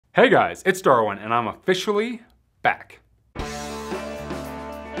Hey guys, it's Darwin and I'm officially back.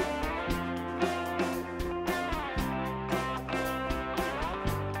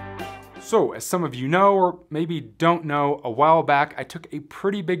 So, as some of you know, or maybe don't know, a while back I took a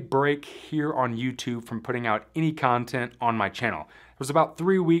pretty big break here on YouTube from putting out any content on my channel. It was about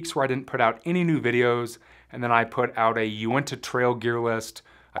 3 weeks where I didn't put out any new videos, and then I put out a Uinta Trail gear list,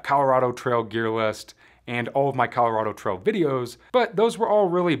 a Colorado Trail gear list, and all of my Colorado Trail videos, but those were all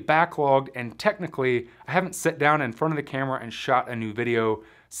really backlogged, and technically I haven't sat down in front of the camera and shot a new video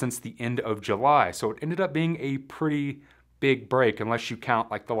since the end of July, so it ended up being a pretty big break unless you count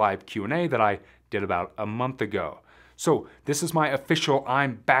like the live Q&A that I did about a month ago. So this is my official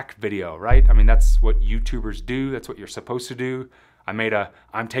I'm back video, right? I mean, that's what YouTubers do, that's what you're supposed to do. I made a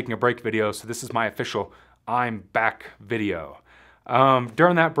I'm taking a break video, so this is my official I'm back video.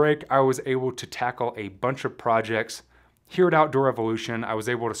 During that break, I was able to tackle a bunch of projects. Here at Outdoor Evolution, I was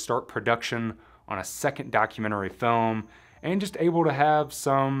able to start production on a second documentary film and just able to have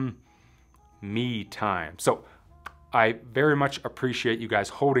some me time. So I very much appreciate you guys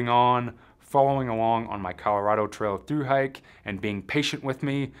holding on, following along on my Colorado Trail thru hike, and being patient with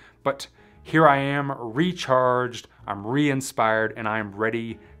me. But here I am, recharged, I'm re-inspired, and I'm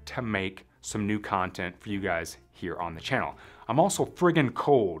ready to make some new content for you guys here on the channel. I'm also friggin'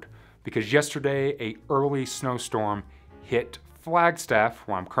 cold because yesterday a early snowstorm hit Flagstaff,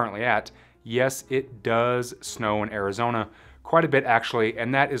 where I'm currently at. Yes, it does snow in Arizona, quite a bit actually,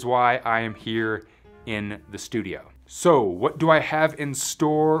 and that is why I am here in the studio. So what do I have in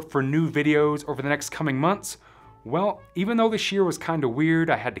store for new videos over the next coming months? Well, even though this year was kind of weird,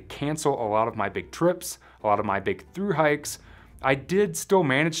 I had to cancel a lot of my big trips, a lot of my big thru hikes, I did still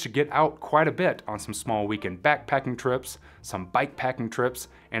manage to get out quite a bit on some small weekend backpacking trips, some bike packing trips,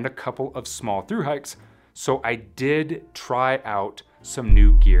 and a couple of small thru hikes. So I did try out some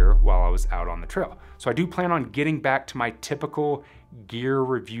new gear while I was out on the trail. So I do plan on getting back to my typical gear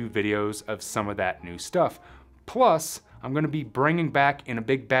review videos of some of that new stuff. Plus, I'm gonna be bringing back in a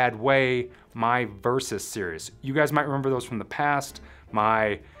big bad way my Versus series. You guys might remember those from the past,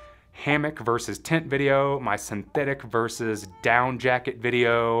 my hammock versus tent video, my synthetic versus down jacket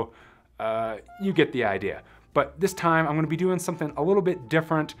video, you get the idea. But this time I'm gonna be doing something a little bit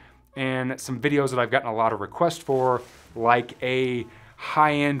different and some videos that I've gotten a lot of requests for, like a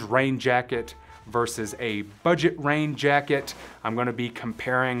high-end rain jacket versus a budget rain jacket. I'm gonna be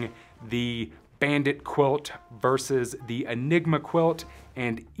comparing the Bandit quilt versus the Enigma quilt,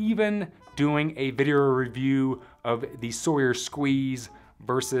 and even doing a video review of the Sawyer Squeeze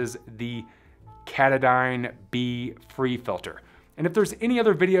versus the Katadyn B Free Filter. And if there's any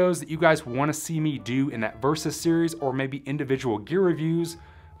other videos that you guys want to see me do in that Versus series, or maybe individual gear reviews,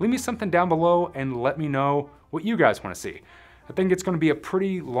 leave me something down below and let me know what you guys want to see. I think it's going to be a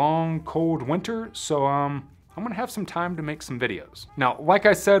pretty long, cold winter, so I'm gonna have some time to make some videos. Now, like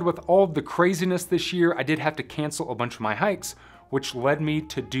I said, with all of the craziness this year, I did have to cancel a bunch of my hikes, which led me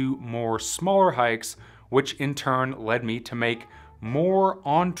to do more smaller hikes, which in turn led me to make more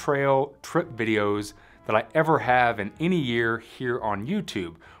on-trail trip videos that I ever have in any year here on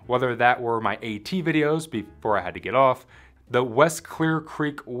YouTube. Whether that were my AT videos before I had to get off, the West Clear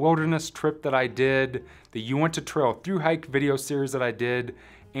Creek Wilderness trip that I did, the Uinta Trail thru hike video series that I did,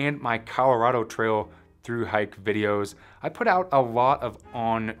 and my Colorado Trail thru hike videos. I put out a lot of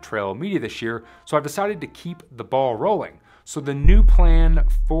on-trail media this year, so I've decided to keep the ball rolling. So the new plan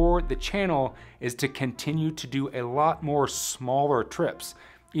for the channel is to continue to do a lot more smaller trips,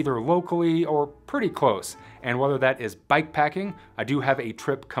 either locally or pretty close. And whether that is bike packing, I do have a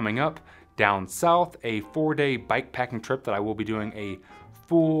trip coming up down south, a 4-day bike packing trip that I will be doing a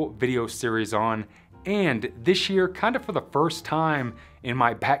full video series on. And this year, kind of for the first time in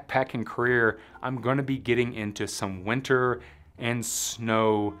my backpacking career, I'm gonna be getting into some winter and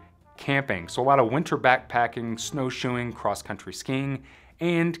snow camping. So a lot of winter backpacking, snowshoeing, cross-country skiing,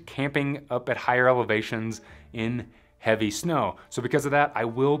 and camping up at higher elevations in heavy snow. So because of that, I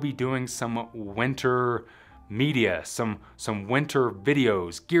will be doing some winter media, some winter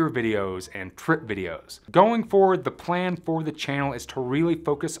videos, gear videos, and trip videos. Going forward, the plan for the channel is to really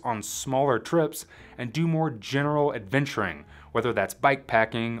focus on smaller trips and do more general adventuring, whether that's bike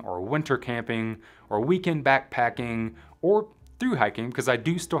packing or winter camping or weekend backpacking or thru hiking, because I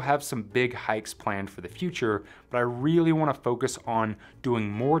do still have some big hikes planned for the future, but I really want to focus on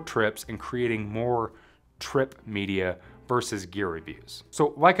doing more trips and creating more trip media versus gear reviews.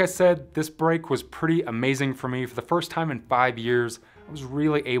 So like I said, this break was pretty amazing for me. For the first time in 5 years, I was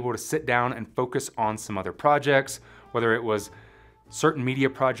really able to sit down and focus on some other projects, whether it was certain media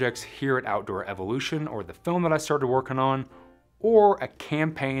projects here at Outdoor Evolution or the film that I started working on, or a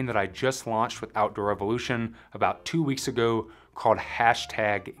campaign that I just launched with Outdoor Revolution about 2 weeks ago called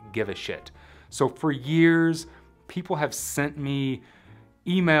 #GiveAShit. So for years, people have sent me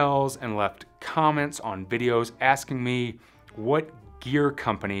emails and left comments on videos asking me what gear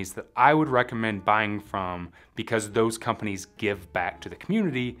companies that I would recommend buying from because those companies give back to the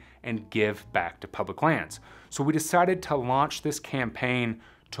community and give back to public lands. So we decided to launch this campaign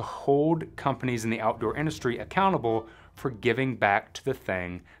to hold companies in the outdoor industry accountable for giving back to the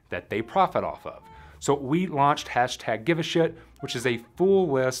thing that they profit off of. So we launched #GiveAShit, which is a full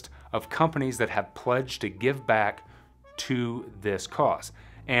list of companies that have pledged to give back to this cause.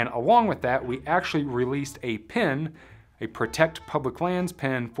 And along with that, we actually released a pin, a Protect Public Lands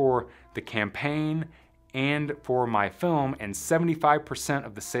pin for the campaign and for my film, and 75%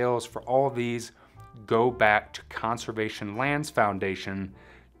 of the sales for all of these go back to Conservation Lands Foundation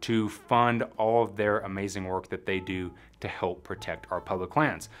to fund all of their amazing work that they do to help protect our public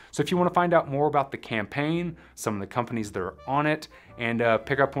lands. So if you want to find out more about the campaign, some of the companies that are on it, and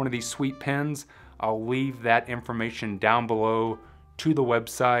pick up one of these sweet pins, I'll leave that information down below to the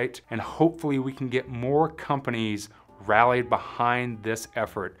website, and hopefully we can get more companies rallied behind this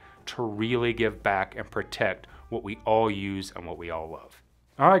effort to really give back and protect what we all use and what we all love.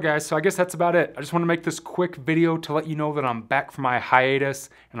 All right guys, so I guess that's about it. I just want to make this quick video to let you know that I'm back from my hiatus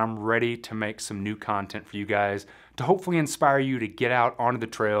and I'm ready to make some new content for you guys to hopefully inspire you to get out onto the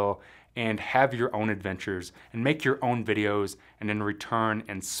trail and have your own adventures and make your own videos and in return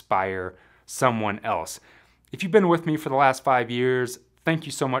inspire someone else. If you've been with me for the last 5 years, thank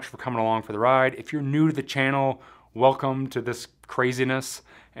you so much for coming along for the ride. If you're new to the channel, welcome to this craziness.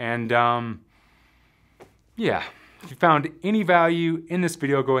 And yeah, if you found any value in this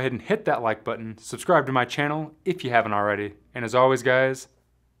video, go ahead and hit that like button, subscribe to my channel if you haven't already. And as always guys,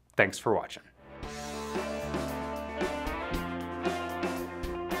 thanks for watching.